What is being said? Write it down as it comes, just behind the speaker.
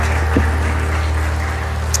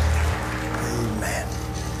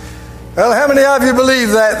Well, how many of you believe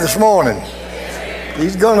that this morning?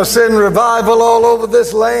 He's going to send revival all over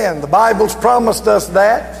this land. The Bible's promised us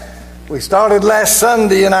that. We started last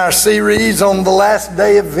Sunday in our series on the last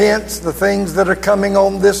day events, the things that are coming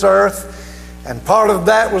on this earth. And part of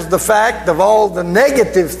that was the fact of all the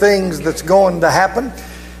negative things that's going to happen.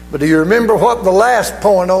 But do you remember what the last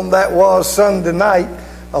point on that was Sunday night?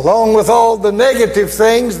 Along with all the negative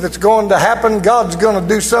things that's going to happen, God's going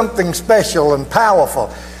to do something special and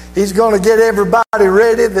powerful. He's going to get everybody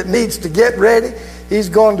ready that needs to get ready. He's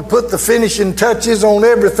going to put the finishing touches on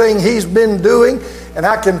everything He's been doing. And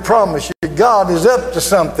I can promise you, God is up to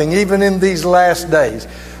something even in these last days.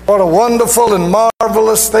 What a wonderful and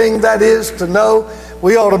marvelous thing that is to know.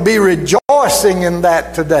 We ought to be rejoicing in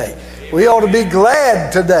that today. We ought to be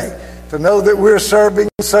glad today to know that we're serving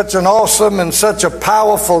such an awesome and such a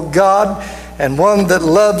powerful God, and one that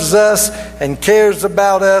loves us and cares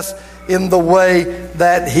about us in the way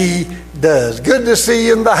that He does. Good to see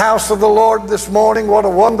you in the house of the Lord this morning. What a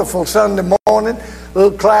wonderful Sunday morning. A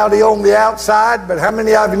little cloudy on the outside, but how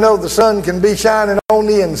many of you know the sun can be shining on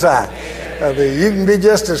the inside? You can be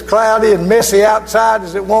just as cloudy and messy outside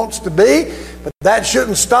as it wants to be, but that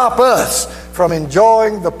shouldn't stop us from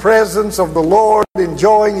enjoying the presence of the Lord,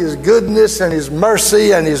 enjoying His goodness and His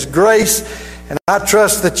mercy and His grace. And I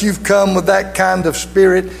trust that you've come with that kind of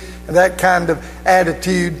spirit and that kind of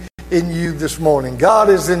attitude in you this morning. God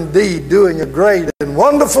is indeed doing a great and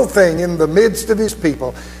wonderful thing in the midst of His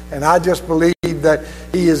people. And I just believe that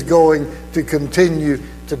He is going to continue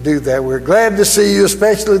to do that. We're glad to see you,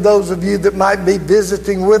 especially those of you that might be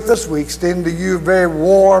visiting with us. We extend to you a very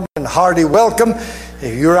warm and hearty welcome.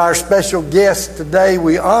 If you're our special guest today,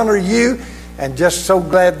 we honor you and just so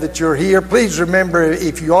glad that you're here. Please remember,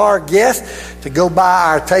 if you are a guest, to go by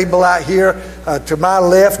our table out here to my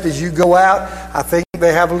left as you go out. I think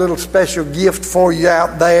they have a little special gift for you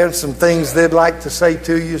out there and some things they'd like to say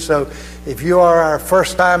to you. So if you are our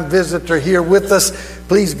first-time visitor here with us,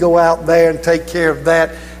 please go out there and take care of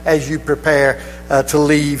that as you prepare to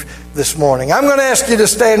leave this morning. I'm going to ask you to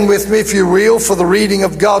stand with me, if you will, for the reading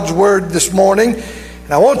of God's Word this morning.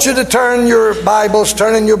 And I want you to turn in your Bibles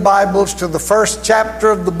to the first chapter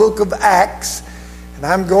of the book of Acts. And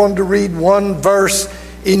I'm going to read one verse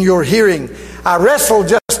in your hearing. I wrestled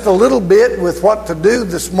just a little bit with what to do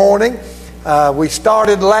this morning. We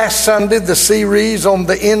started last Sunday the series on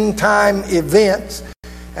the end time events.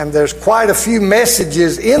 And there's quite a few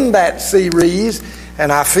messages in that series.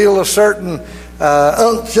 And I feel a certain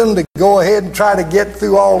unction to go ahead and try to get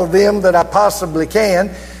through all of them that I possibly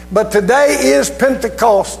can. But today is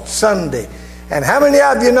Pentecost Sunday. And how many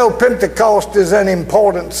of you know Pentecost is an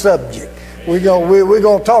important subject? We're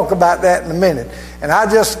going to talk about that in a minute. And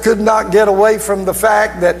I just could not get away from the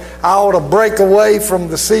fact that I ought to break away from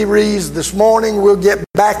the series this morning. We'll get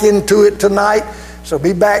back into it tonight. So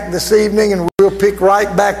be back this evening and we'll pick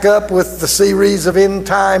right back up with the series of end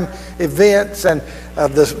time events and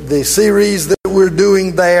the series that we're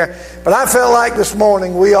doing there. But I felt like this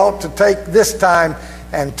morning we ought to take this time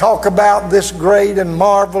and talk about this great and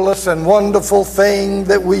marvelous and wonderful thing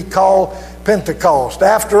that we call Pentecost.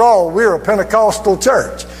 After all, we're a Pentecostal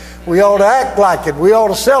church. We ought to act like it. We ought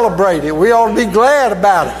to celebrate it. We ought to be glad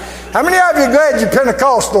about it. How many of you are glad you're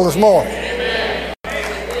Pentecostal this morning? Amen.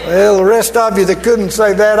 Well, the rest of you that couldn't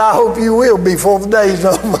say that, I hope you will be before the day's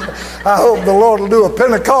over. I hope the Lord will do a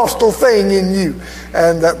Pentecostal thing in you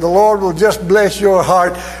and that the Lord will just bless your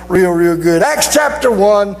heart real, real good. Acts chapter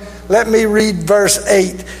 1. Let me read verse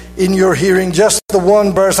 8 in your hearing, just the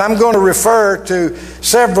one verse. I'm going to refer to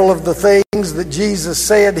several of the things that Jesus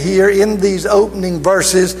said here in these opening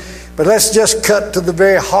verses, but let's just cut to the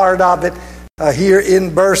very heart of it here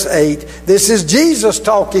in verse 8. This is Jesus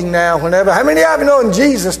talking now. How many of you know when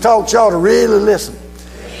Jesus talks, you ought to really listen?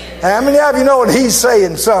 How many of you know when He's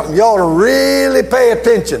saying something, you ought to really pay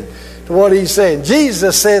attention to what He's saying?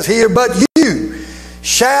 Jesus says here, "But you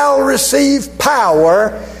shall receive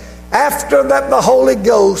power after that the Holy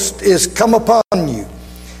Ghost is come upon you.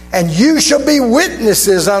 And you shall be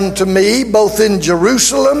witnesses unto me, both in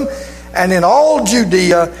Jerusalem and in all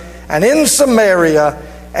Judea and in Samaria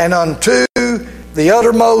and unto the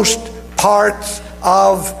uttermost parts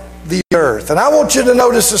of the earth." And I want you to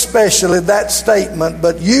notice especially that statement,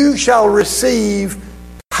 "But you shall receive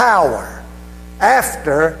power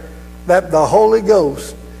after that the Holy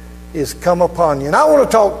Ghost is come upon you." And I want to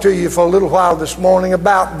talk to you for a little while this morning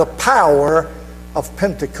about the power of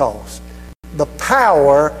Pentecost. The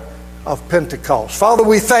power of Pentecost. Father,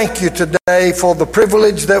 we thank you today for the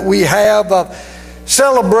privilege that we have of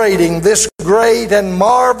celebrating this great and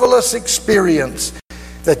marvelous experience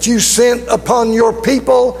that you sent upon your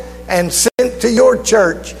people and sent to your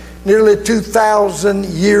church nearly 2,000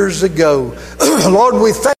 years ago. Lord,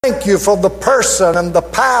 we thank you for the person and the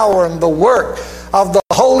power and the work of the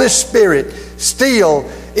Holy Spirit still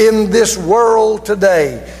in this world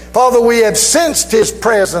today. Father, we have sensed His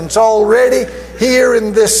presence already here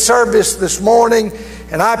in this service this morning,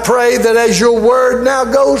 and I pray that as your word now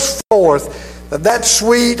goes forth, that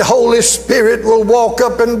sweet Holy Spirit will walk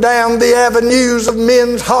up and down the avenues of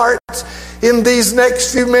men's hearts in these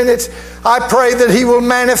next few minutes. I pray that He will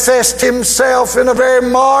manifest Himself in a very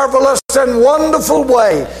marvelous and wonderful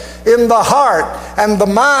way in the heart and the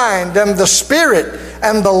mind and the spirit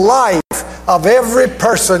and the life of every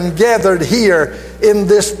person gathered here in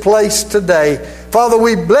this place today. Father,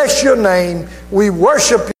 we bless your name. We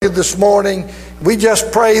worship you this morning. We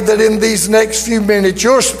just pray that in these next few minutes,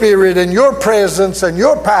 your Spirit and your presence and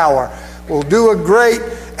your power will do a great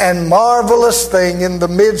and marvelous thing in the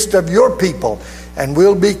midst of your people. And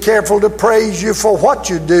we'll be careful to praise you for what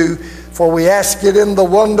you do, for we ask it in the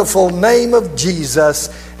wonderful name of Jesus.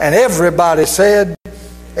 And everybody said,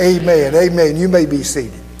 amen. Amen. You may be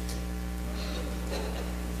seated.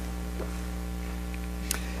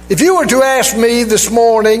 If you were to ask me this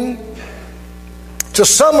morning to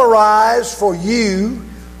summarize for you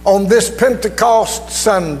on this Pentecost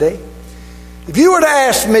Sunday, if you were to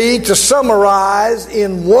ask me to summarize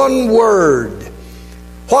in one word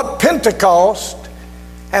what Pentecost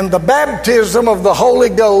and the baptism of the Holy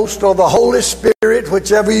Ghost or the Holy Spirit,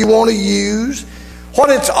 whichever you want to use, what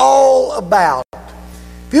it's all about.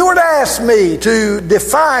 If you were to ask me to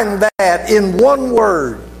define that in one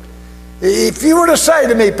word, if you were to say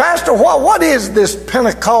to me, Pastor, what is this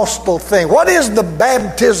Pentecostal thing? What is the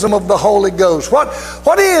baptism of the Holy Ghost?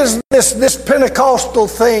 What is this Pentecostal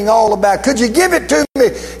thing all about? Could you give it to me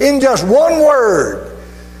in just one word?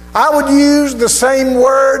 I would use the same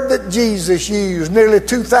word that Jesus used nearly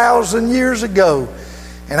 2,000 years ago.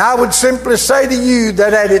 And I would simply say to you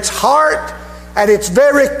that at its heart, at its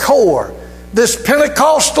very core, this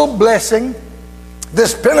Pentecostal blessing,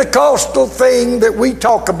 this Pentecostal thing that we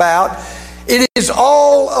talk about, it is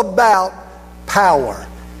all about power.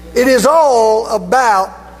 It is all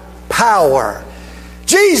about power.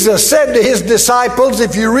 Jesus said to His disciples,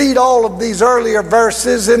 if you read all of these earlier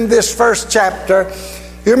verses in this first chapter,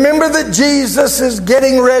 you remember that Jesus is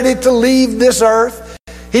getting ready to leave this earth.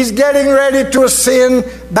 He's getting ready to ascend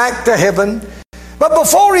back to heaven. But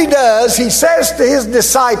before He does, He says to His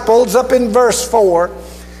disciples up in verse 4,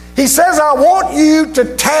 He says, I want you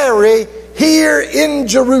to tarry here in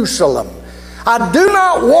Jerusalem. I do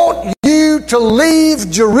not want you to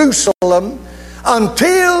leave Jerusalem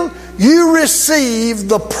until you receive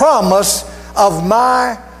the promise of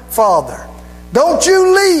my Father. Don't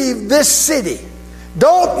you leave this city.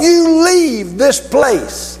 Don't you leave this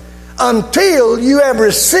place until you have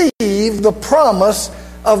received the promise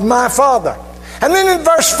of my Father. And then in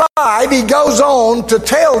verse 5, He goes on to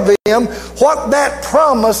tell them what that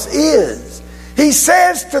promise is. He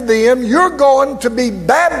says to them, you're going to be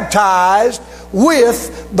baptized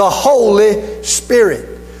with the Holy Spirit.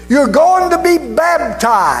 You're going to be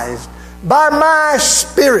baptized by my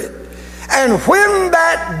Spirit. And when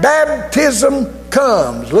that baptism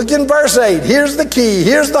comes, look in verse 8, here's the key,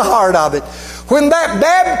 here's the heart of it. When that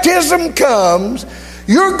baptism comes,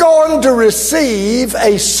 you're going to receive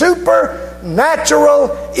a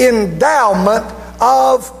supernatural endowment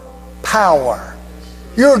of power.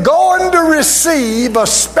 You're going to receive a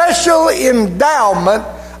special endowment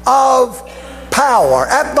of power.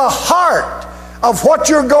 At the heart of what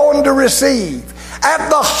you're going to receive, at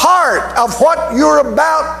the heart of what you're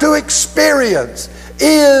about to experience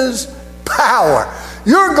is power.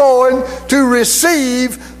 You're going to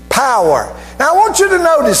receive power. Now I want you to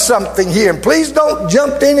notice something here, and please don't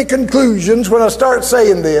jump to any conclusions when I start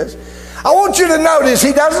saying this. I want you to notice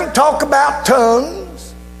He doesn't talk about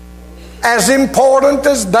tongues, as important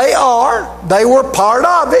as they are. They were part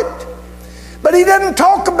of it. But He doesn't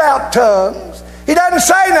talk about tongues. He doesn't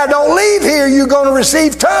say, now don't leave here, you're going to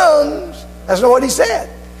receive tongues. That's not what He said.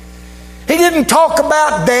 He didn't talk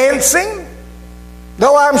about dancing,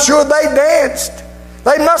 though I'm sure they danced.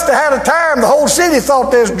 They must have had a time. The whole city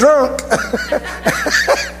thought they was drunk.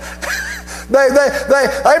 they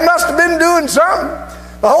must have been doing something.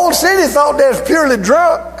 The whole city thought they was purely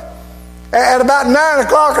drunk at about 9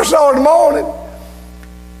 o'clock or so in the morning.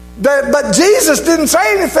 But Jesus didn't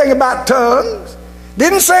say anything about tongues,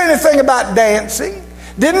 didn't say anything about dancing,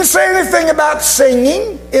 didn't say anything about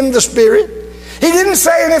singing in the Spirit. He didn't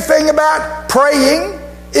say anything about praying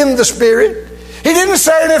in the Spirit. He didn't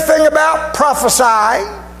say anything about prophesying.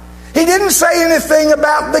 He didn't say anything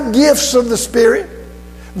about the gifts of the Spirit,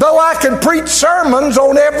 though I can preach sermons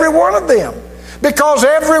on every one of them. Because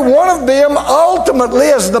every one of them ultimately,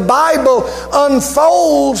 as the Bible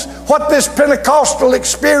unfolds what this Pentecostal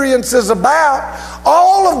experience is about,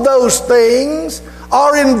 all of those things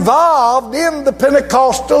are involved in the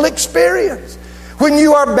Pentecostal experience. When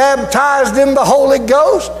you are baptized in the Holy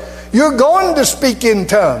Ghost, you're going to speak in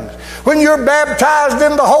tongues. When you're baptized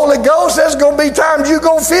in the Holy Ghost, there's going to be times you're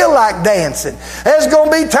going to feel like dancing. There's going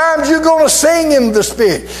to be times you're going to sing in the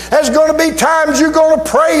Spirit. There's going to be times you're going to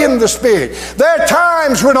pray in the Spirit. There are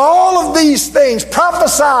times when all of these things,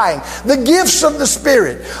 prophesying, the gifts of the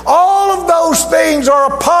Spirit, all of those things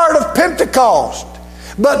are a part of Pentecost.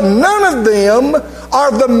 But none of them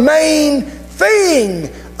are the main thing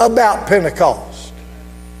about Pentecost.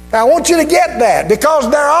 Now, I want you to get that,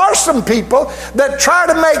 because there are some people that try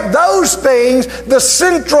to make those things the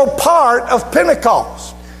central part of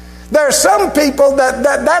Pentecost. There are some people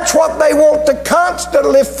that's what they want to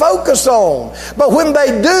constantly focus on. But when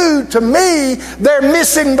they do, to me, they're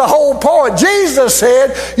missing the whole point. Jesus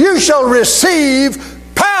said, "You shall receive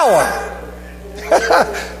power."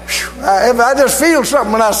 I just feel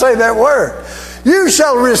something when I say that word. You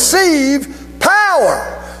shall receive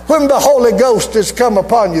power when the Holy Ghost has come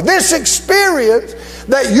upon you. This experience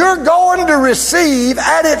that you're going to receive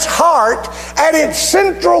at its heart, at its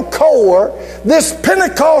central core, this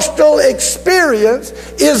Pentecostal experience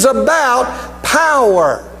is about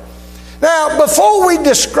power. Now, before we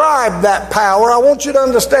describe that power, I want you to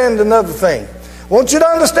understand another thing. I want you to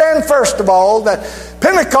understand, first of all, that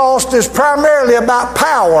Pentecost is primarily about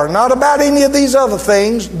power, not about any of these other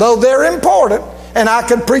things, though they're important, and I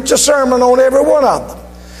could preach a sermon on every one of them.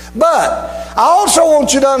 But I also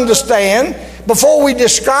want you to understand, before we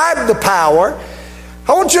describe the power,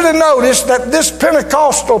 I want you to notice that this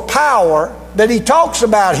Pentecostal power that he talks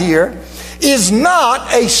about here is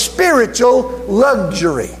not a spiritual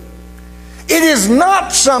luxury. It is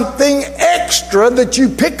not something extra that you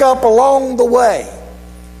pick up along the way.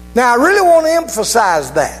 Now, I really want to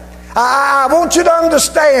emphasize that. I want you to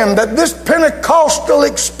understand that this Pentecostal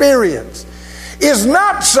experience is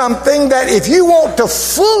not something that if you want to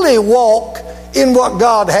fully walk in what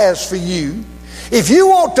God has for you, if you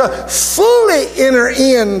want to fully enter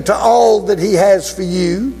into all that He has for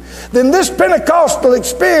you, then this Pentecostal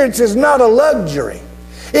experience is not a luxury.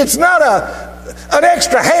 It's not an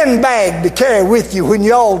extra handbag to carry with you when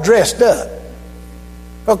you're all dressed up.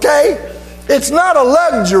 Okay? It's not a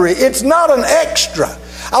luxury. It's not an extra.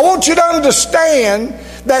 I want you to understand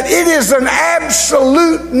that it is an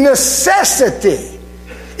absolute necessity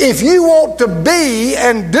if you want to be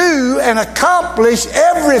and do and accomplish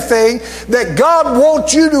everything that God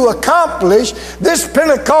wants you to accomplish. This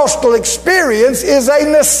Pentecostal experience is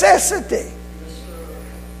a necessity.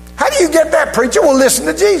 How do you get that, preacher? Well, listen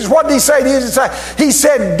to Jesus. What did He say to his disciples? He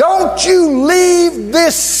said, "Don't you leave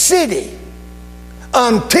this city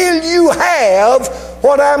until you have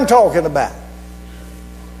what I'm talking about."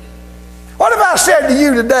 What if I said to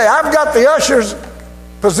you today, I've got the usher's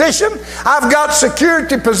position, I've got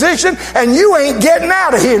security position, and you ain't getting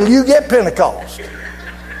out of here till you get Pentecost?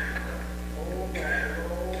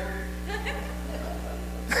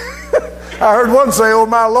 I heard one say, "Oh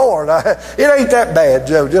my Lord." It ain't that bad,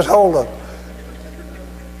 Joe. Just hold up.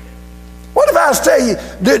 What if I was telling you,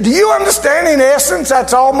 do you understand in essence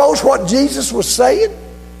that's almost what Jesus was saying?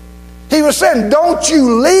 He was saying, don't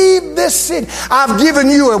you leave this city. I've given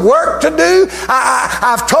you a work to do.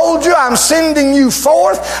 I've told you I'm sending you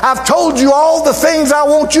forth. I've told you all the things I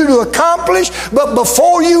want you to accomplish. But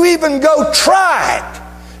before you even go try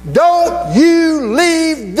it, don't you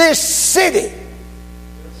leave this city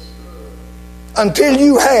until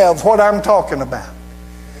you have what I'm talking about.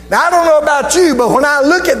 Now, I don't know about you, but when I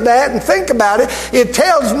look at that and think about it, it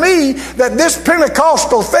tells me that this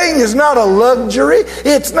Pentecostal thing is not a luxury.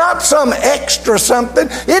 It's not some extra something.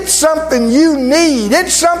 It's something you need.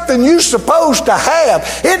 It's something you're supposed to have.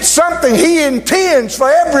 It's something He intends for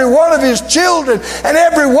every one of His children and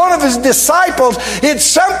every one of His disciples. It's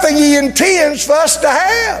something He intends for us to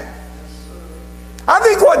have. I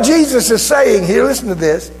think what Jesus is saying here, listen to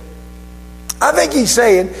this. I think He's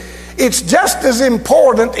saying, it's just as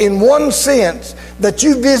important in one sense that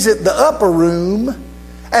you visit the upper room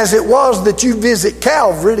as it was that you visit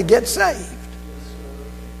Calvary to get saved.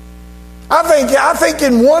 I think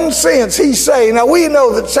in one sense He's saying, now we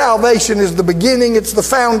know that salvation is the beginning, it's the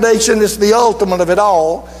foundation, it's the ultimate of it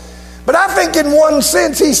all. But I think in one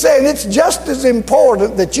sense He's saying it's just as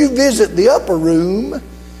important that you visit the upper room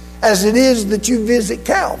as it is that you visit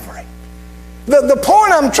Calvary. The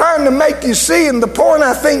point I'm trying to make you see, and the point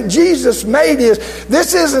I think Jesus made, is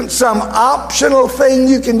this isn't some optional thing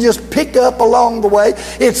you can just pick up along the way.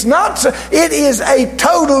 It's not. It is a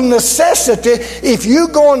total necessity if you're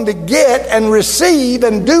going to get and receive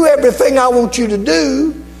and do everything I want you to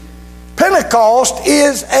do. Pentecost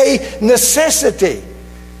is a necessity.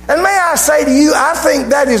 And may I say to you, I think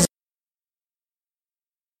that is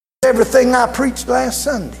everything I preached last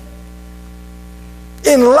Sunday.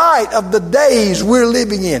 In light of the days we're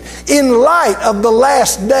living in light of the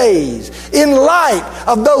last days, in light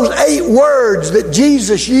of those 8 words that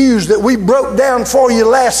Jesus used that we broke down for you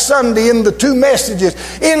last Sunday in the 2 messages,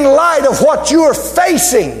 in light of what you're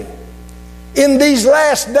facing in these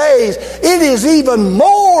last days, it is even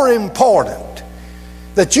more important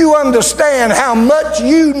that you understand how much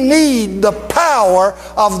you need the power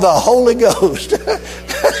of the Holy Ghost.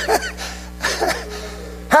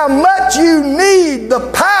 How much you need the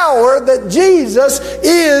power that Jesus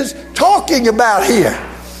is talking about here.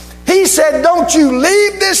 He said, don't you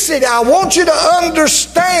leave this city. I want you to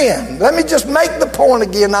understand. Let me just make the point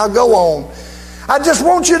again. I'll go on. I just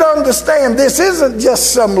want you to understand this isn't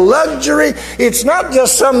just some luxury. It's not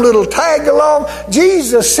just some little tag along.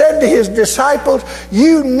 Jesus said to his disciples,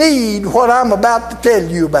 you need what I'm about to tell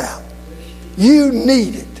you about. You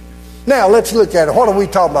need it. Now, let's look at it. What are we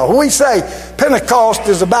talking about? When we say Pentecost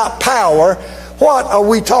is about power, what are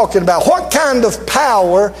we talking about? What kind of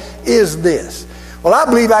power is this? Well, I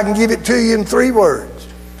believe I can give it to you in 3 words.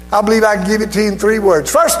 I believe I can give it to you in 3 words.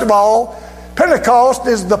 First of all, Pentecost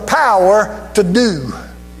is the power to do.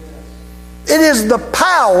 It is the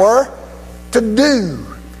power to do.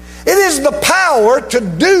 It is the power to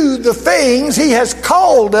do the things He has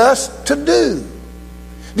called us to do.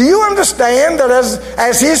 Do you understand that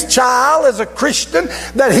as His child, as a Christian,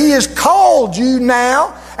 that He has called you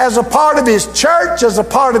now as a part of His church, as a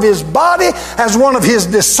part of His body, as one of His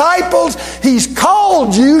disciples? He's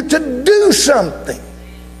called you to do something.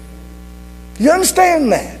 You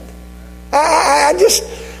understand that? I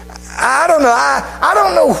don't know. I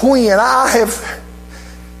don't know when I have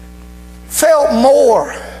felt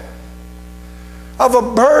more of a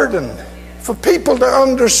burden for people to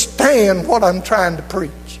understand what I'm trying to preach.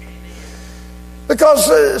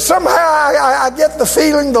 Because somehow I get the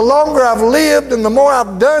feeling the longer I've lived and the more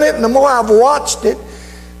I've done it and the more I've watched it,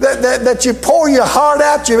 that you pour your heart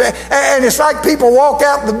out, and it's like people walk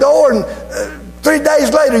out the door and 3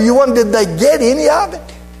 days later you wonder, did they get any of it?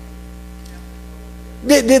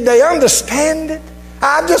 Did they understand it?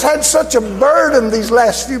 I've just had such a burden these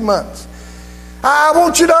last few months. I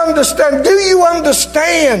want you to understand. Do you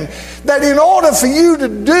understand that in order for you to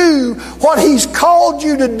do what He's called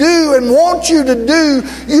you to do and wants you to do,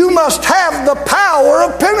 you must have the power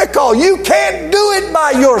of Pentecost? You can't do it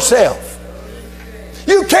by yourself.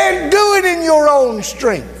 You can't do it in your own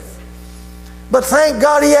strength. But thank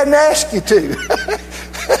God He hadn't asked you to.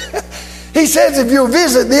 He says, if you'll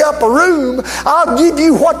visit the upper room, I'll give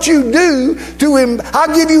you what you do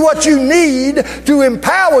I'll give you what you need to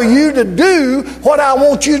empower you to do what I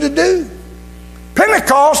want you to do.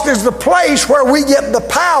 Pentecost is the place where we get the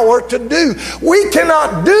power to do. We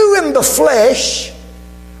cannot do in the flesh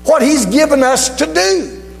what He's given us to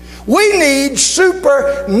do. We need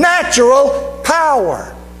supernatural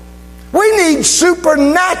power. We need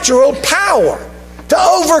supernatural power to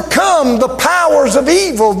overcome the powers of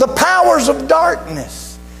evil, the powers of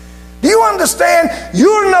darkness. Do you understand?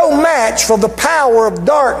 You're no match for the power of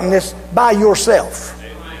darkness by yourself.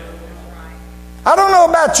 I don't know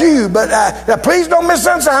about you, but please don't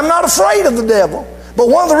misunderstand. I'm not afraid of the devil. But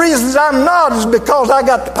one of the reasons I'm not is because I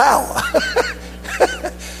got the power.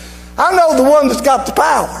 I know the one that's got the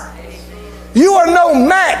power. You are no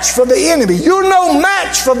match for the enemy. You're no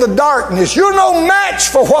match for the darkness. You're no match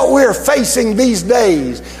for what we're facing these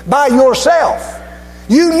days by yourself.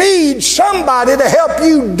 You need somebody to help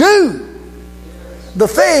you do the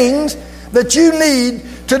things that you need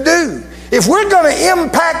to do. If we're going to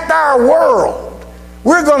impact our world,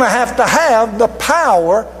 we're going to have the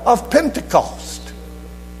power of Pentecost.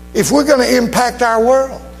 If we're going to impact our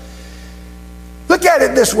world. Look at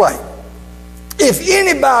it this way. If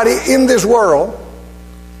anybody in this world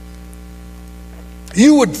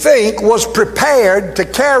you would think was prepared to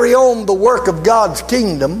carry on the work of God's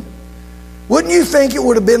kingdom, wouldn't you think it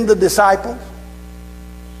would have been the disciples?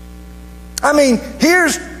 I mean,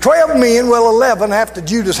 here's 12 men, 11 after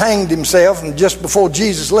Judas hanged himself, and just before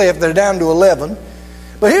Jesus left, they're down to 11.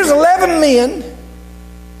 But here's 11 men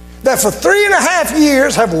that for 3.5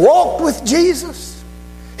 years have walked with Jesus.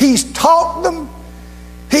 He's taught them.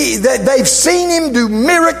 They've seen Him do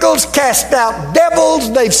miracles, cast out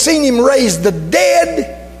devils. They've seen Him raise the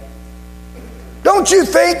dead. Don't you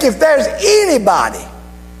think if there's anybody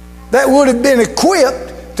that would have been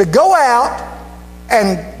equipped to go out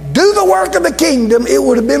and do the work of the kingdom, it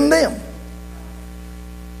would have been them.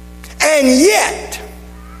 And yet,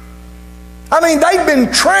 they've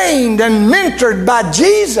been trained and mentored by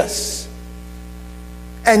Jesus.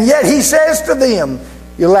 And yet he says to them,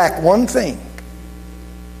 you lack one thing.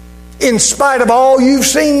 In spite of all you've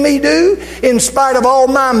seen me do, in spite of all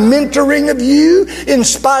my mentoring of you, in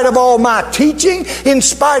spite of all my teaching, in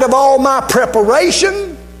spite of all my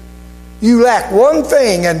preparation, you lack one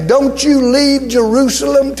thing, and don't you leave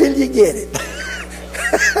Jerusalem till you get it.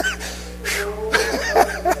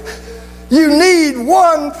 You need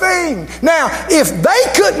one thing. Now, if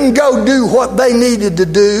they couldn't go do what they needed to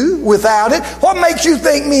do without it, what makes you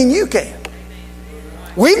think me and you can?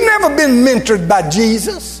 We've never been mentored by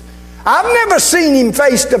Jesus. I've never seen him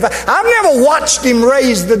face to face. I've never watched him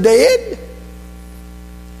raise the dead.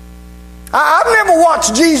 I've never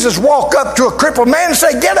watched Jesus walk up to a crippled man and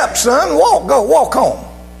say, get up, son, walk home.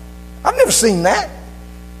 I've never seen that.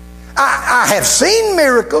 I have seen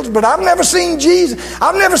miracles, but I've never seen Jesus.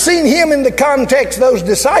 I've never seen him in the context those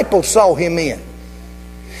disciples saw him in.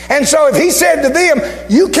 And so if he said to them,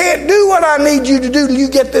 you can't do what I need you to do till you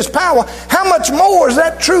get this power, how much more is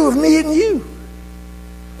that true of me and you?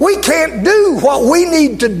 We can't do what we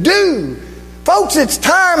need to do. Folks, it's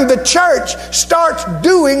time the church starts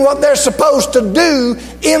doing what they're supposed to do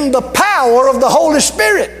in the power of the Holy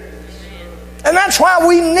Spirit. And that's why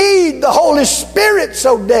we need the Holy Spirit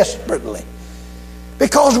so desperately.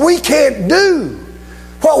 Because we can't do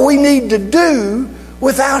what we need to do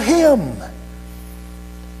without Him.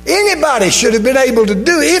 Anybody should have been able to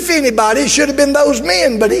do it. If anybody, it should have been those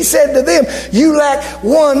men. But he said to them, you lack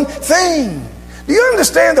one thing. Do you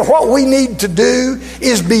understand that what we need to do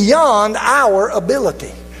is beyond our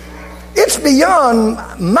ability? It's beyond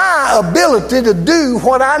my ability to do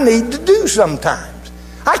what I need to do sometimes.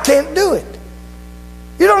 I can't do it.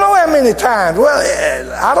 You don't know how many times.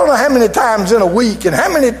 Well, I don't know how many times in a week and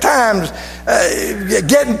how many times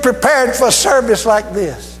getting prepared for a service like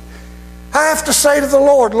this. I have to say to the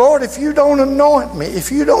Lord, Lord, if you don't anoint me,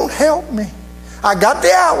 if you don't help me, I got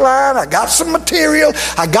the outline, I got some material,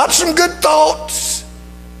 I got some good thoughts.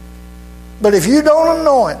 But if you don't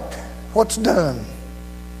anoint what's done,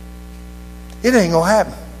 it ain't going to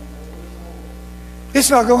happen.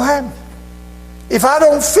 It's not going to happen. If I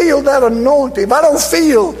don't feel that anointing, if I don't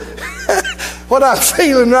feel what I'm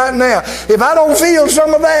feeling right now, if I don't feel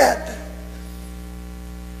some of that,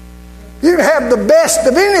 you can have the best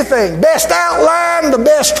of anything, best outline, the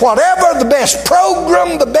best whatever, the best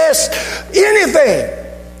program, the best anything.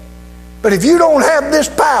 But if you don't have this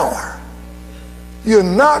power, you're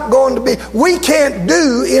not going to be. We can't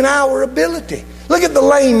do in our ability. Look at the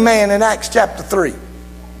lame man in Acts chapter 3.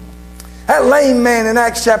 That lame man in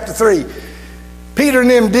Acts chapter 3. Peter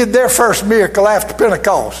and them did their first miracle after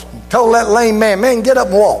Pentecost. Told that lame man, get up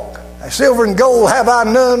and walk. Silver and gold have I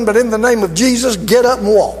none, but in the name of Jesus, get up and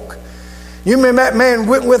walk. You remember that man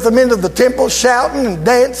went with them into the temple shouting and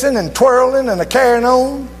dancing and twirling and carrying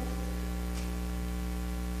on?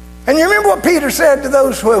 And you remember what Peter said to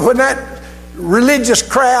those when that religious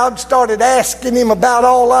crowd started asking him about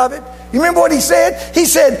all of it? You remember what he said? He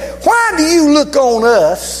said, why do you look on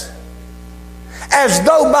us as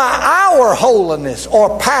though by our holiness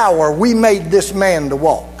or power we made this man to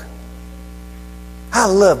walk? I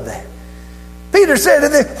love that. Peter said to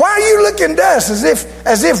them, why are you looking to us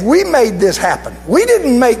as if we made this happen? We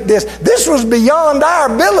didn't make this. This was beyond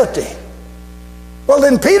our ability. Well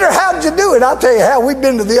then, Peter, how'd you do it? I'll tell you how. We've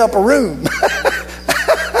been to the upper room.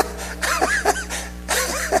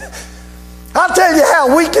 I'll tell you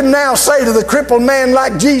how we can now say to the crippled man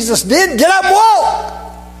like Jesus did, get up and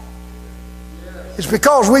walk. It's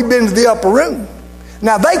because we've been to the upper room.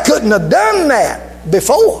 Now they couldn't have done that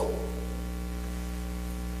before.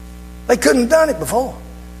 They couldn't have done it before.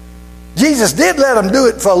 Jesus did let them do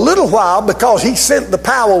it for a little while because he sent the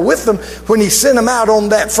power with them when he sent them out on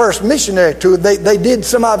that first missionary tour. They did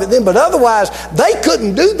some of it then, but otherwise they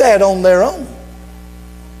couldn't do that on their own.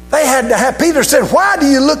 They had to have. Peter said, why do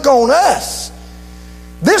you look on us?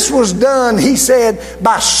 This was done, he said,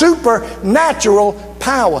 by supernatural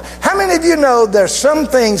power. How many of you know there's some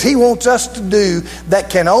things he wants us to do that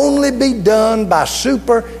can only be done by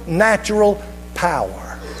supernatural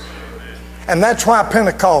power? And that's why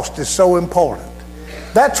Pentecost is so important.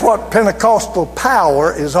 That's what Pentecostal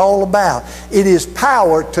power is all about. It is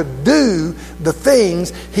power to do the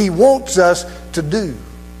things he wants us to do.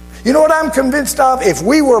 You know what I'm convinced of? If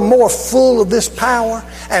we were more full of this power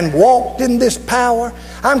and walked in this power,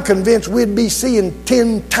 I'm convinced we'd be seeing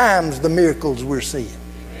 10 times the miracles we're seeing.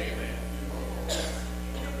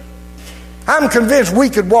 I'm convinced we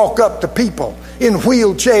could walk up to people in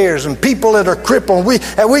wheelchairs and people that are crippled,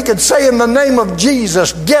 and we could say in the name of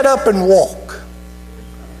Jesus, get up and walk.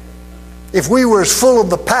 If we were as full of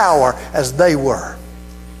the power as they were.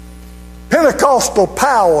 Pentecostal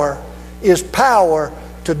power is power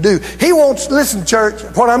to do. He wants, listen church,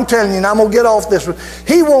 what I'm telling you, and I'm going to get off this one.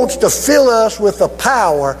 He wants to fill us with a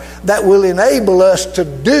power that will enable us to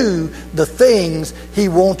do the things He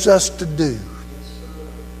wants us to do.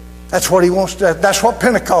 That's what He wants to. That's what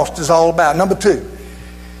Pentecost is all about. Number 2,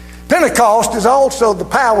 Pentecost is also the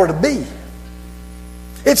power to be.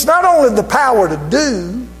 It's not only the power to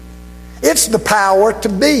do, it's the power to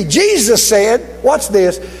be. Jesus said, watch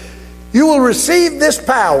this, you will receive this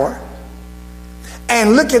power,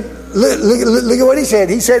 and look at what He said.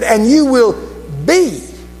 He said, and you will be.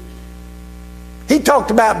 He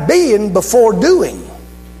talked about being before doing.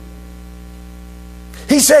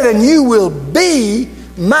 He said, and you will be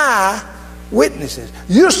my witnesses.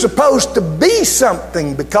 You're supposed to be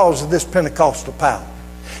something because of this Pentecostal power.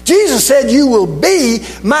 Jesus said, you will be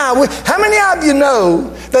my witness. How many of you know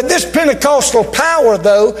that this Pentecostal power,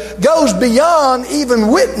 though, goes beyond even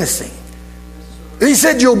witnessing? He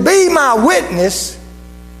said, you'll be my witness,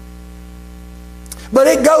 but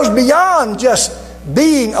it goes beyond just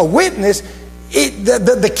being a witness.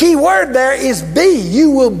 The key word there is be.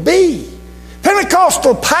 You will be.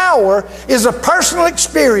 Pentecostal power is a personal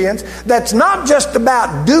experience that's not just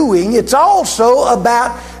about doing, it's also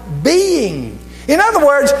about being. In other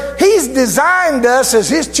words, He's designed us as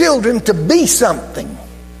His children to be something.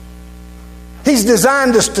 He's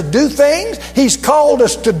designed us to do things. He's called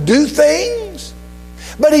us to do things.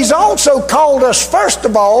 But He's also called us, first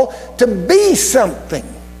of all, to be something.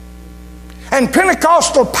 And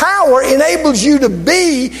Pentecostal power enables you to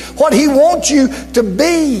be what He wants you to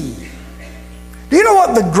be. Do you know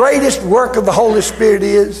what the greatest work of the Holy Spirit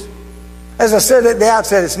is? As I said at the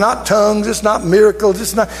outset, it's not tongues, it's not miracles,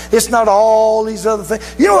 it's not all these other things.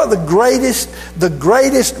 You know what the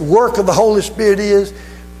greatest work of the Holy Spirit is?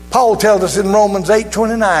 Paul tells us in Romans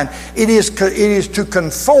 8:29, it is to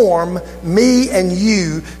conform me and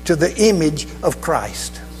you to the image of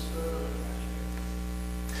Christ.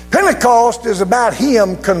 Pentecost is about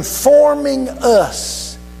Him conforming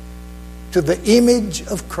us to the image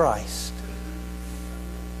of Christ.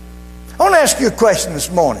 I want to ask you a question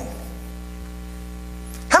this morning.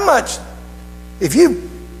 How much, if you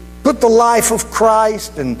put the life of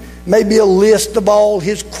Christ and maybe a list of all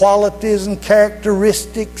His qualities and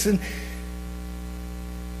characteristics, and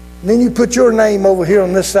then you put your name over here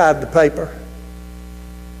on this side of the paper,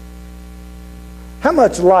 how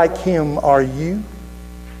much like Him are you?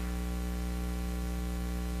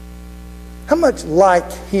 How much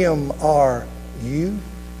like Him are you?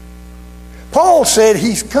 Paul said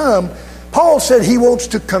He's come. Paul said He wants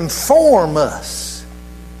to conform us.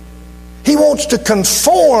 He wants to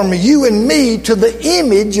conform you and me to the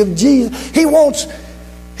image of Jesus. He wants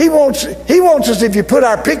us, if you put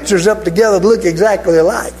our pictures up together, to look exactly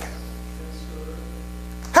alike.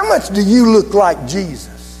 How much do you look like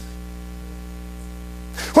Jesus?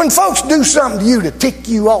 When folks do something to you to tick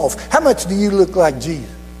you off, how much do you look like Jesus?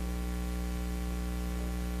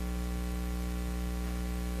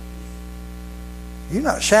 You're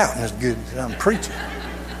not shouting as good as I'm preaching.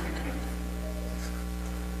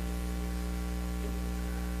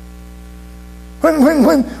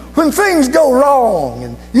 When things go wrong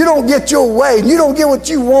and you don't get your way and you don't get what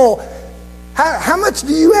you want, how much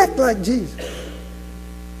do you act like Jesus?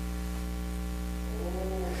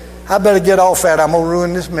 I better get off that. I'm going to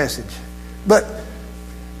ruin this message. But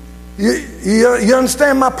you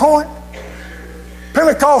understand my point?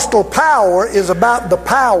 Pentecostal power is about the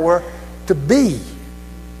power to be.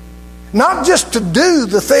 Not just to do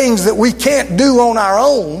the things that we can't do on our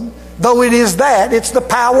own, though it is that. It's the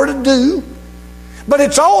power to do. But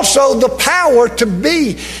it's also the power to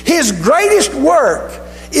be. His greatest work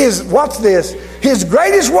is, what's this? His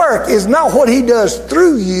greatest work is not what He does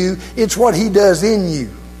through you, it's what He does in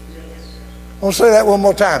you. I'll say that one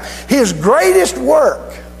more time. His greatest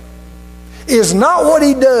work is not what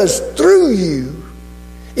He does through you,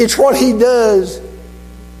 it's what He does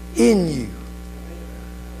in you.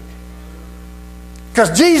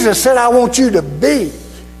 Because Jesus said, I want you to be.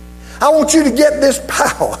 I want you to get this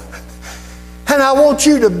power. And I want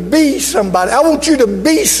you to be somebody. I want you to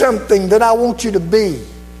be something that I want you to be.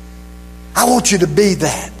 I want you to be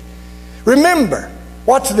that. Remember,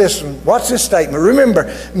 watch this one. Watch this statement.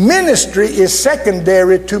 Remember, ministry is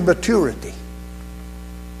secondary to maturity.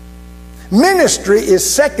 Ministry is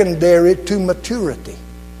secondary to maturity.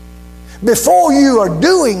 Before you are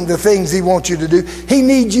doing the things He wants you to do, He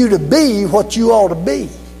needs you to be what you ought to be.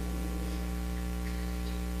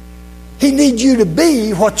 He needs you to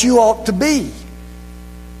be what you ought to be.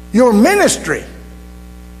 Your ministry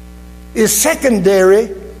is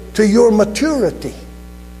secondary to your maturity.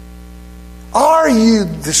 Are you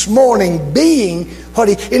this morning being what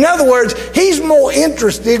He... In other words, He's more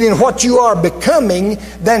interested in what you are becoming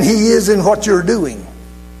than He is in what you're doing.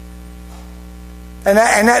 And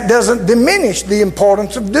that doesn't diminish the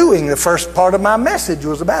importance of doing. The first part of my message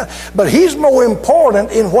was about it. But He's more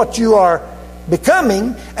important in what you are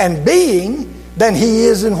becoming and being than He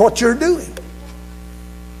is in what you're doing.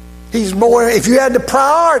 He's more, if you had to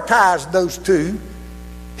prioritize those two,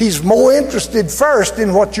 He's more interested first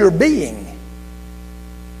in what you're being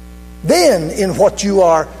than in what you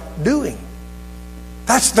are doing.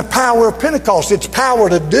 That's the power of Pentecost. It's power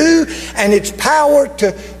to do and it's power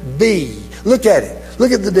to be. Look at it.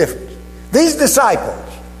 Look at the difference. These disciples,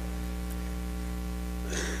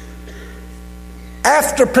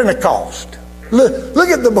 after Pentecost, look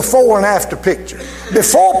at the before and after picture.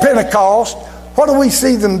 Before Pentecost, what do we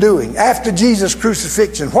see them doing? After Jesus'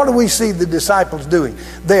 crucifixion, what do we see the disciples doing?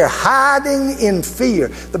 They're hiding in fear.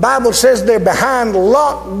 The Bible says they're behind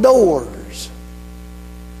locked doors,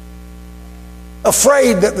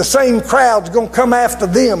 afraid that the same crowd's going to come after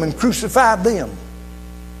them and crucify them.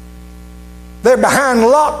 They're behind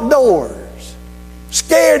locked doors,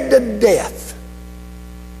 scared to death.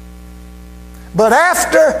 But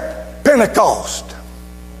after Pentecost,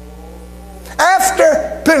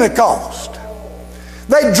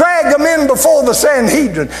 they drag them in before the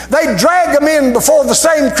Sanhedrin. They drag them in before the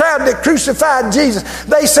same crowd that crucified Jesus.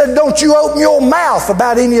 They said, don't you open your mouth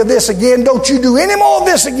about any of this again. Don't you do any more of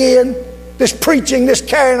this again. This preaching, this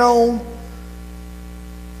carrying on.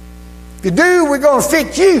 If you do, we're going to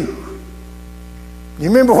fix you. You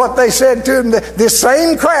remember what they said to him? This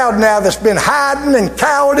same crowd now that's been hiding and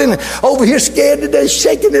cowering and over here scared to death,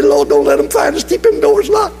 shaking it, Lord, don't let them find us, keep them doors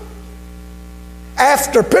locked.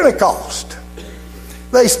 After Pentecost,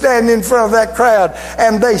 they stand in front of that crowd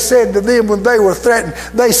and they said to them when they were threatened,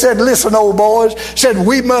 they said, listen, old boys, said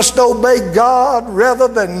we must obey God rather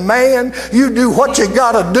than man. You do what you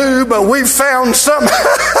got to do, but we've found some...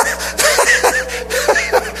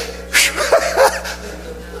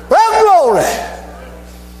 Well, glory.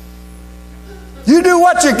 You do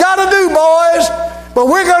what you got to do, boys, but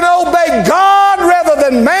we're going to obey God rather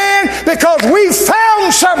than man because we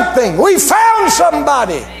found something. We found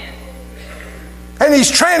somebody. And He's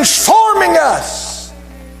transforming us.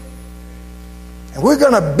 And we're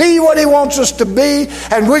going to be what He wants us to be,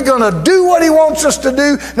 and we're going to do what He wants us to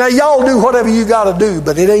do. Now, y'all do whatever you got to do,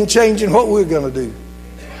 but it ain't changing what we're going to do.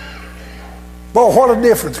 Boy, what a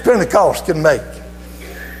difference Pentecost can make.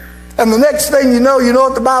 And the next thing you know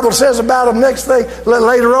what the Bible says about them. Next thing,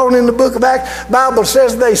 later on in the book of Acts, the Bible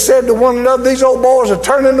says they said to one another, these old boys are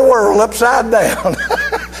turning the world upside down.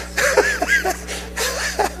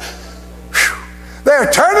 They're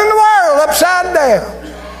turning the world upside down.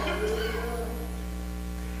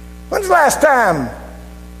 When's the last time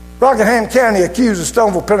Rockingham County accused the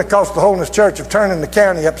Stoneville Pentecostal Holiness Church of turning the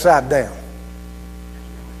county upside down?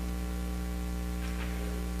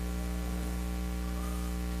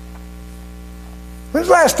 When's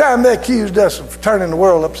the last time they accused us of turning the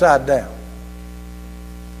world upside down?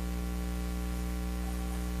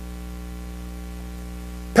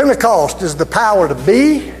 Pentecost is the power to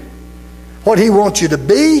be what He wants you to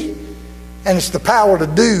be, and it's the power to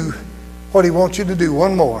do what He wants you to do.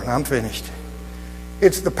 One more, and I'm finished.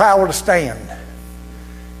 It's the power to stand.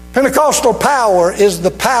 Pentecostal power is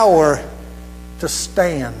the power to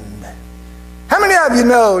stand. How many of you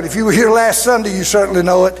know, if you were here last Sunday, you certainly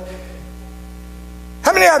know it.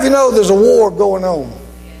 How many of you know there's a war going on?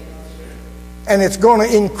 And it's going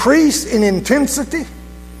to increase in intensity.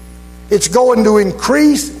 It's going to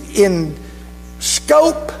increase in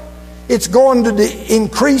scope. It's going to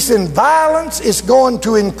increase in violence. It's going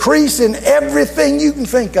to increase in everything you can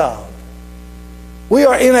think of. We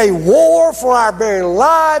are in a war for our very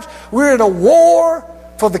lives. We're in a war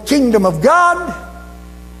for the kingdom of God.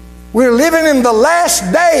 We're living in the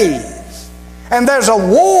last days. And there's a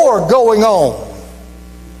war going on.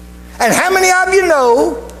 And how many of you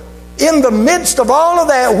know, in the midst of all of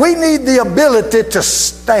that, we need the ability to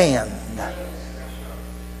stand.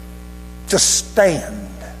 To stand.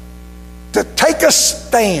 To take a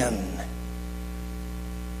stand.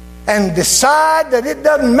 And decide that it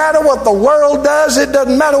doesn't matter what the world does. It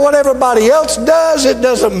doesn't matter what everybody else does. It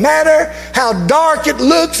doesn't matter how dark it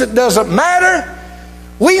looks. It doesn't matter.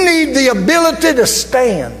 We need the ability to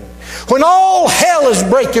stand. When all hell is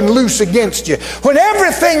breaking loose against you, when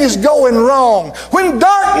everything is going wrong, when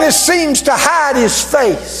darkness seems to hide His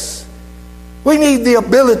face, we need the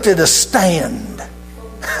ability to stand.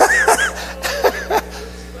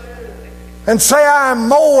 and say, I am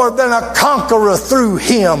more than a conqueror through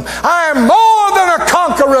Him. I am more than a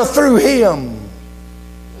conqueror through Him.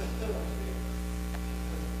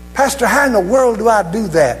 Pastor, how in the world do I do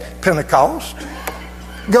that? Pentecost.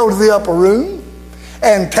 Go to the upper room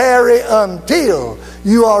and tarry until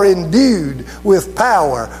you are endued with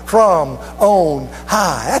power from on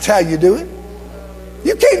high. That's how you do it.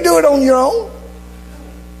 You can't do it on your own.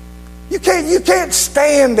 You can't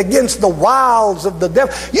stand against the wiles of the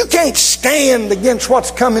devil. You can't stand against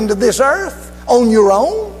what's coming to this earth on your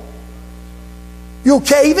own. You'll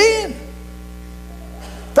cave in.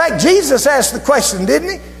 In fact, Jesus asked the question,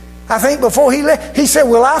 didn't He? I think before He left, He said,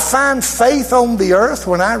 will I find faith on the earth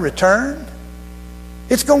when I return?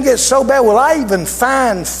 It's going to get so bad. Will I even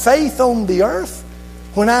find faith on the earth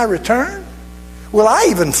when I return? Will I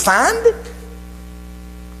even find it?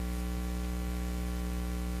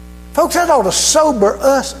 Folks, that ought to sober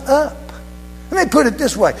us up. Let me put it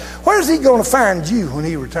this way. Where's He going to find you when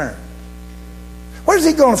He returns? Where's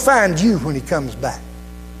He going to find you when He comes back?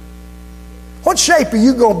 What shape are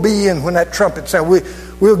you going to be in when that trumpet sounds?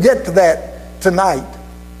 We'll get to that tonight.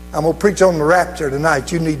 I'm going to preach on the rapture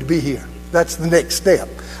tonight. You need to be here. That's the next step.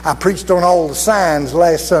 I preached on all the signs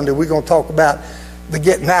last Sunday. We're going to talk about the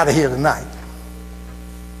getting out of here tonight.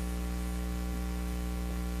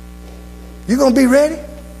 You going to be ready?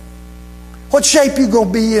 What shape you going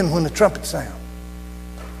to be in when the trumpet sounds?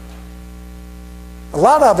 A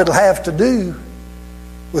lot of it will have to do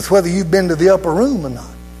with whether you've been to the upper room or not.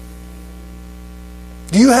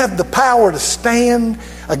 Do you have the power to stand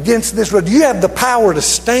against this? Do you have the power to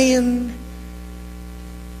stand?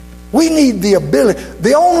 We need the ability.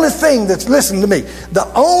 The only thing that's, listen to me, the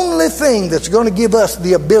only thing that's going to give us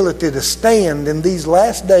the ability to stand in these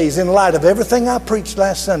last days, in light of everything I preached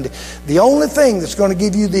last Sunday, the only thing that's going to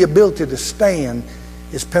give you the ability to stand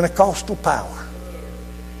is Pentecostal power.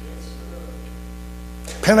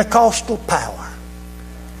 Pentecostal power.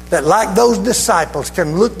 That, like those disciples,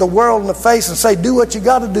 can look the world in the face and say, do what you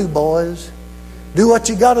got to do, boys. Do what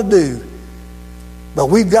you got to do. But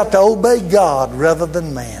we've got to obey God rather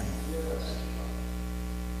than man.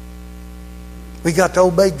 We got to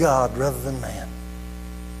obey God rather than man.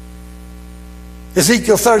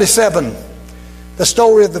 Ezekiel 37, the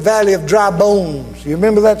story of the valley of dry bones. You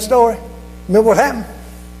remember that story? Remember what happened?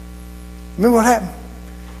 Remember what happened?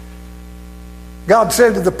 God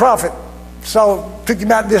said to the prophet, took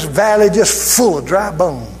him out this valley just full of dry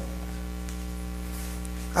bones.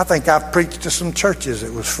 I think I've preached to some churches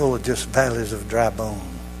that was full of just valleys of dry bones.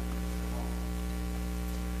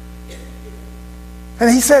 And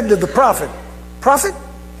he said to the prophet, Prophet,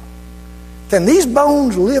 can these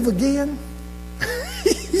bones live again?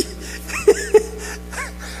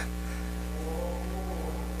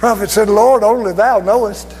 Prophet said, Lord, only thou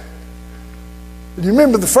knowest. Do you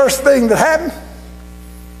remember the first thing that happened?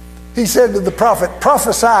 He said to the prophet,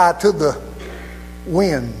 prophesy to the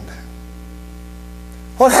wind.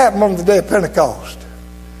 What happened on the day of Pentecost?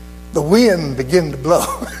 The wind began to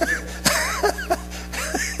blow.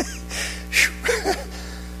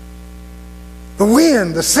 The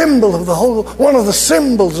wind, the symbol of the Holy, one of the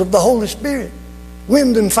symbols of the Holy Spirit,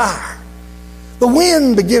 wind and fire. The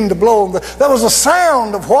wind began to blow. There was a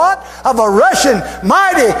sound of what? Of a rushing,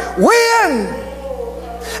 mighty wind.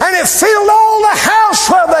 And it filled all the house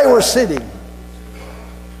where they were sitting.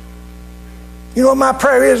 You know what my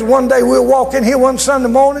prayer is? One day we'll walk in here one Sunday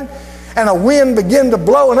morning and a wind begin to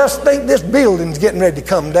blow and us think this building's getting ready to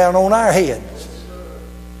come down on our heads.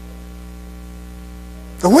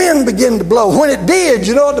 The wind began to blow. When it did,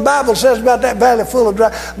 you know what the Bible says about that valley full of dry?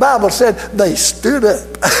 The Bible said they stood up.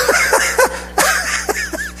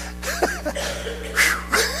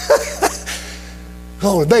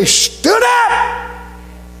 Lord, they stood up.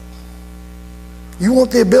 You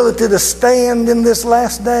want the ability to stand in this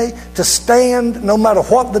last day? To stand no matter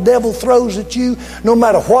what the devil throws at you, no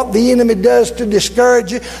matter what the enemy does to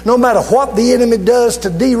discourage you, no matter what the enemy does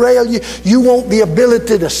to derail you. You want the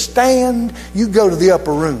ability to stand? You go to the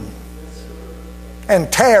upper room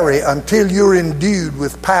and tarry until you're endued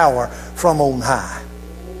with power from on high.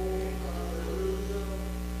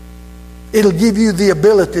 It'll give you the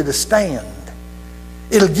ability to stand.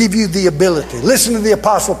 It'll give you the ability. Listen to the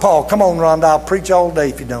Apostle Paul. Come on, Rhonda. I'll preach all day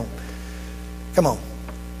if you don't. Come on.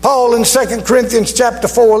 Paul in 2 Corinthians chapter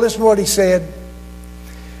 4, listen to what he said.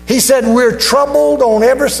 He said, we're troubled on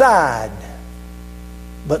every side,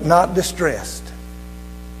 but not distressed.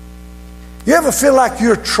 You ever feel like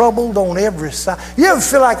you're troubled on every side? You ever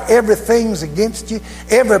feel like everything's against you?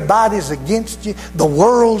 Everybody's against you? The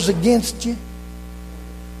world's against you?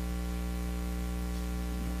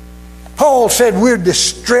 Paul Paul said we're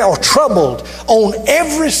distressed or troubled on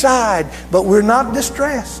every side, but we're not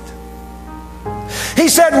distressed. He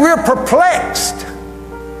said we're perplexed,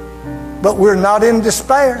 but we're not in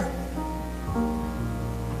despair.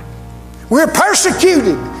 We're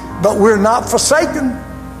persecuted, but we're not forsaken.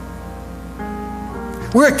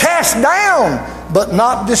 We're cast down, but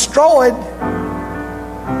not destroyed.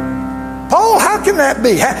 Paul, how can that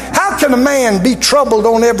be? How can a man be troubled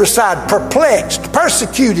on every side, perplexed,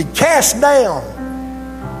 persecuted, cast down,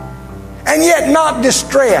 and yet not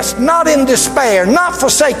distressed, not in despair, not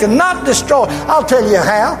forsaken, not destroyed? I'll tell you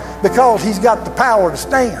how. Because he's got the power to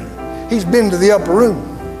stand. He's been to the upper room.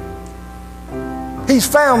 He's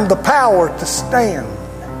found the power to stand.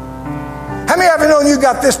 How many of you know you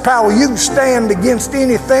got this power? You can stand against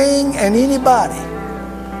anything and anybody.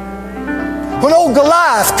 When old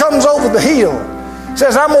Goliath comes over the hill,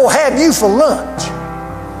 says, I'm going to have you for lunch.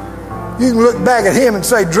 You can look back at him and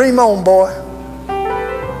say, dream on, boy.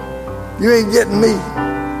 You ain't getting me.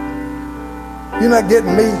 You're not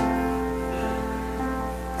getting me.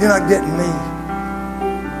 You're not getting me.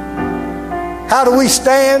 How do we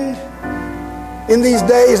stand in these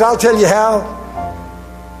days? I'll tell you how.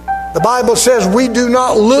 The Bible says we do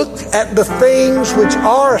not look at the things which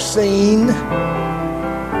are seen,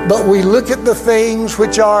 but we look at the things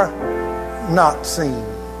which are not seen.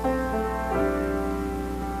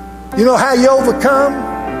 You know how you overcome?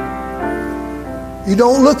 You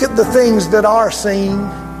don't look at the things that are seen.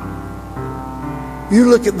 You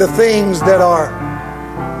look at the things that are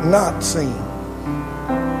not seen.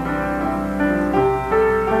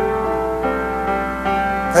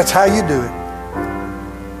 That's how you do it.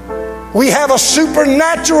 We have a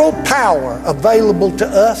supernatural power available to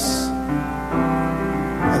us.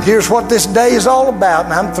 And here's what this day is all about,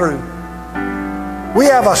 and I'm through. We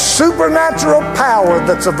have a supernatural power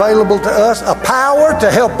that's available to us, a power to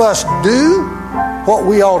help us do what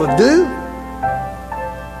we ought to do,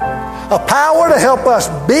 a power to help us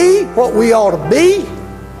be what we ought to be,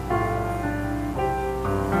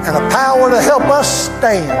 and a power to help us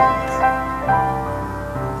stand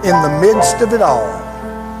in the midst of it all.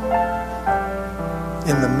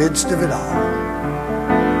 In the midst of it all.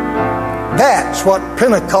 That's what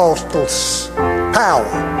Pentecostal power,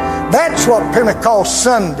 that's what Pentecost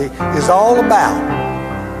Sunday is all about.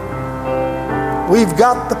 We've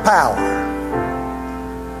got the power.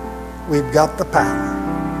 We've got the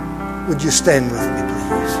power. Would you stand with me,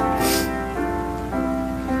 please?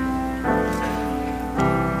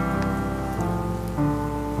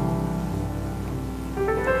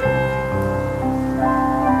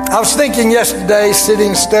 I was thinking yesterday,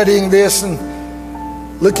 sitting studying this and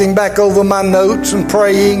looking back over my notes and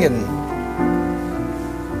praying, and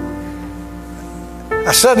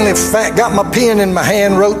I suddenly got my pen in my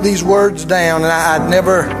hand, wrote these words down, and I'd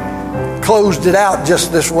never closed it out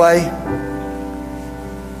just this way.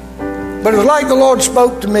 But it was like the Lord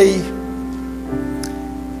spoke to me,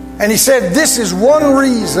 and He said, this is one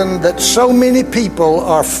reason that so many people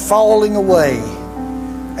are falling away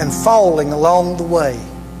and falling along the way.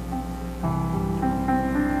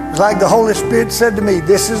 It's like the Holy Spirit said to me,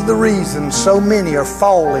 this is the reason so many are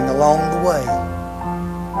falling along the way.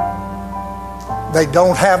 They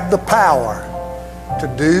don't have the power to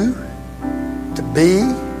do, to be,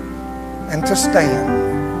 and to stand.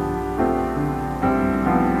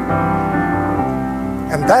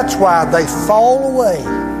 And that's why they fall away,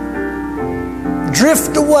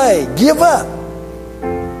 drift away, give up.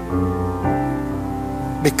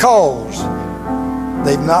 Because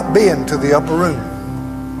they've not been to the upper room.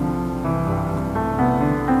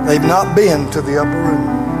 They've not been to the upper room.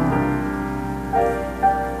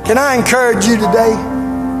 Can I encourage you today?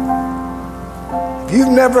 If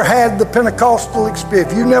you've never had the Pentecostal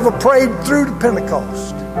experience, if you've never prayed through the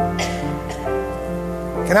Pentecost,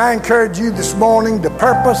 can I encourage you this morning to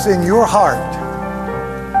purpose in your heart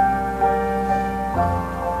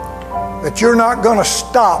that you're not going to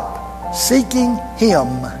stop seeking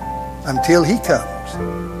Him until He comes,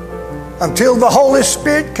 until the Holy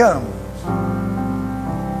Spirit comes.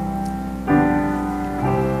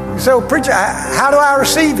 So, preacher, how do I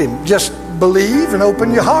receive Him? Just believe and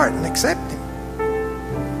open your heart and accept Him.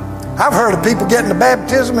 I've heard of people getting the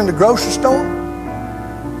baptism in the grocery store.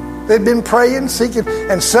 They've been praying, seeking,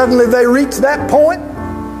 and suddenly they reach that point,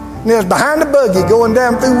 and there's behind a buggy going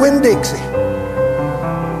down through Winn-Dixie.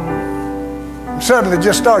 And suddenly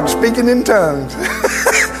just started speaking in tongues.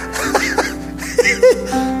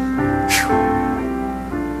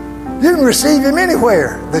 You can receive Him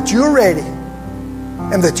anywhere that you're ready.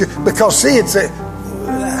 And that you, because see,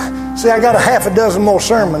 I got a half a dozen more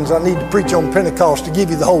sermons I need to preach on Pentecost to give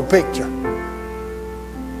you the whole picture.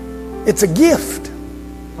 It's a gift.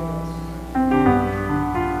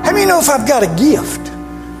 How many know if I've got a gift?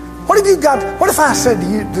 What have you got? What if I said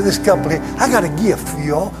to this couple here, I got a gift for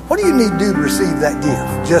you all. What do you need to do to receive that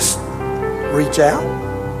gift? Just reach out.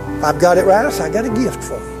 If I've got it right, I say, I got a gift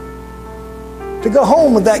for you. To go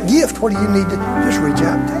home with that gift, what do you need to just reach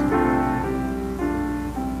out and take it?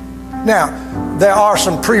 Now, there are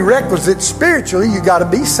some prerequisites spiritually. You got to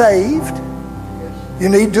be saved. You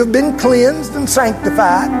need to have been cleansed and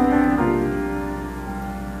sanctified.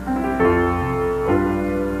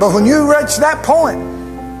 But when you reach that point,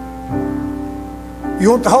 you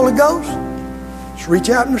want the Holy Ghost? Just reach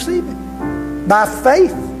out and receive it. By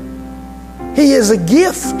faith. He is a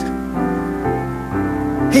gift.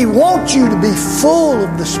 He wants you to be full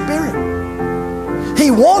of the Spirit. He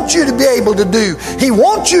wants you to be able to do. He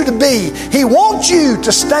wants you to be. He wants you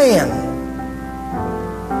to stand.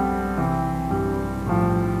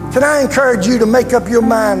 Can I encourage you to make up your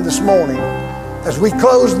mind this morning as we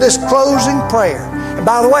close this closing prayer? And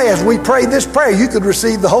by the way, as we pray this prayer, you could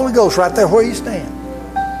receive the Holy Ghost right there where you stand.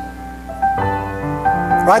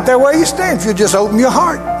 Right there where you stand, if you just open your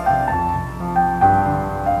heart,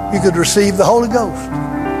 you could receive the Holy Ghost.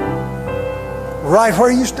 Right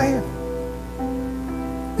where you stand.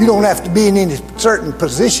 You don't have to be in any certain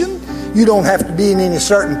position. You don't have to be in any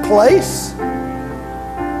certain place.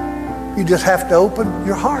 You just have to open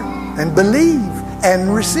your heart and believe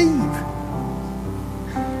and receive.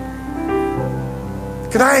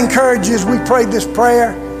 Can I encourage you as we pray this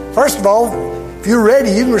prayer? First of all, if you're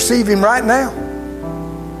ready, you can receive Him right now.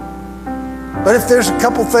 But if there's a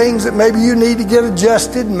couple things that maybe you need to get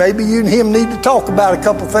adjusted, maybe you and Him need to talk about a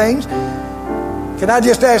couple things, can I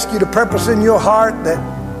just ask you to purpose in your heart that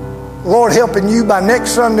Lord helping you by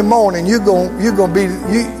next Sunday morning, you're gonna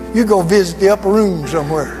visit the upper room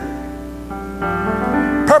somewhere.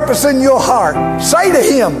 Purpose in your heart. Say to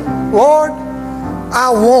Him, Lord, I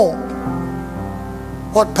want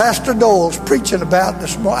what Pastor Doyle's preaching about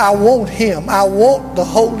this morning. I want Him. I want the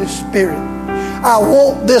Holy Spirit. I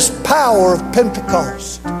want this power of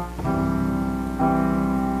Pentecost.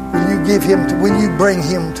 Will you bring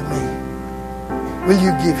Him to me? Will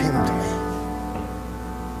you give Him to me?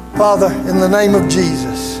 Father, in the name of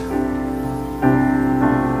Jesus,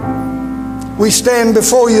 we stand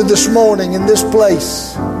before you this morning in this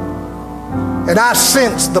place. And I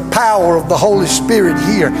sense the power of the Holy Spirit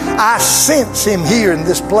here. I sense Him here in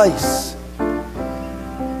this place.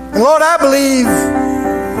 And Lord, I believe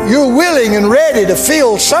you're willing and ready to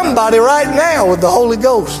fill somebody right now with the Holy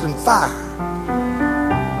Ghost and fire.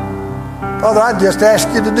 Father, I just ask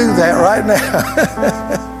you to do that right now.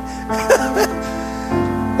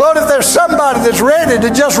 Lord, if there's somebody that's ready to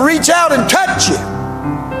just reach out and touch you,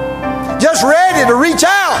 just ready to reach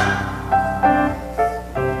out,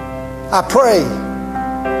 I pray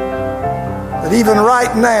that even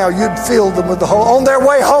right now you'd fill them with the Holy. On their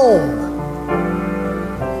way home,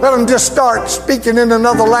 let them just start speaking in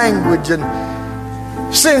another language, and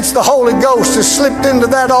since the Holy Ghost has slipped into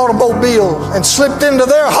that automobile and slipped into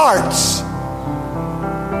their hearts,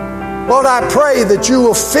 Lord, I pray that you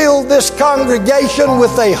will fill this congregation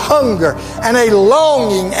with a hunger and a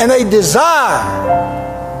longing and a desire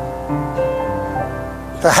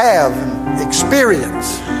to have and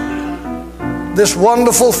experience this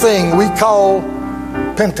wonderful thing we call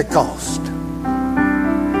Pentecost.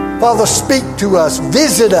 Father, speak to us,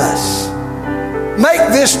 visit us. Make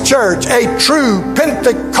this church a true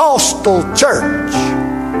Pentecostal church.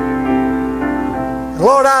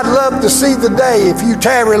 Lord, I'd love to see the day, if you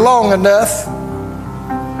tarry long enough,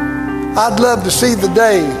 I'd love to see the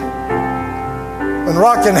day when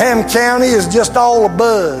Rockingham County is just all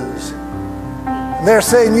abuzz. And they're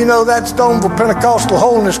saying, you know, that Stoneville Pentecostal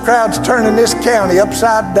Holiness crowd's turning this county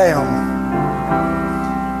upside down.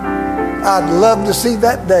 I'd love to see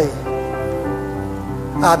that day.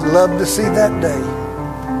 I'd love to see that day.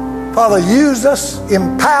 Father, use us,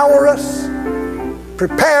 empower us,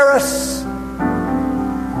 prepare us.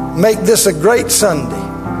 Make this a great Sunday.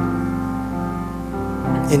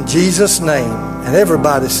 In Jesus' name. And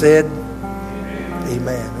everybody said,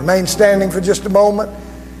 Amen. Remain standing for just a moment.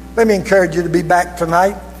 Let me encourage you to be back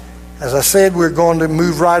tonight. As I said, we're going to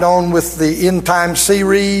move right on with the End Time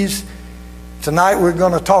series. Tonight we're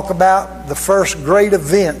going to talk about the first great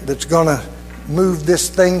event that's going to move this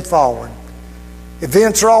thing forward.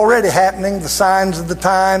 Events are already happening. The signs of the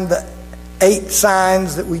time, the 8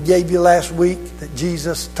 signs that we gave you last week that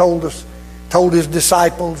Jesus told His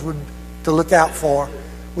disciples to look out for.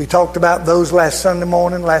 We talked about those last Sunday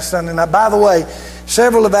morning, last Sunday night. By the way,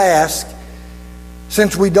 several have asked,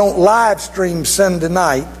 since we don't live stream Sunday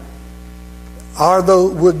night,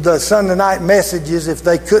 would the Sunday night messages, if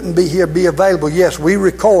they couldn't be here, be available? Yes, we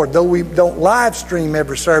record. Though we don't live stream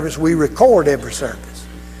every service, we record every service.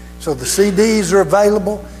 So the CDs are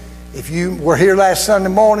available. If you were here last Sunday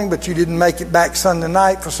morning, but you didn't make it back Sunday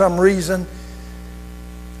night for some reason,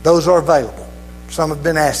 those are available. Some have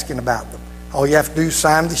been asking about them. All you have to do is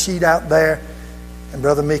sign the sheet out there, and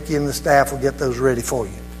Brother Mickey and the staff will get those ready for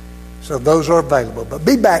you. So those are available. But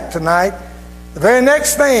be back tonight. The very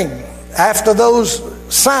next thing, after those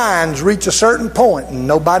signs reach a certain point, and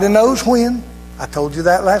nobody knows when. I told you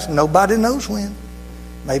that last. Nobody knows when.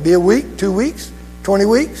 Maybe a week, 2 weeks, 20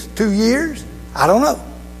 weeks, 2 years. I don't know.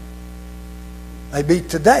 Maybe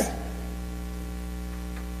today.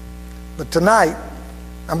 But tonight,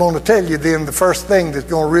 I'm going to tell you then the first thing that's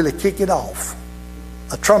going to really kick it off.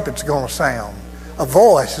 A trumpet's going to sound. A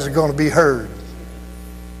voice is going to be heard.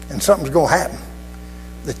 And something's going to happen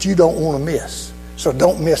that you don't want to miss. So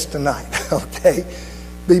don't miss tonight, okay?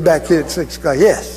 Be back here at 6 o'clock. Yes.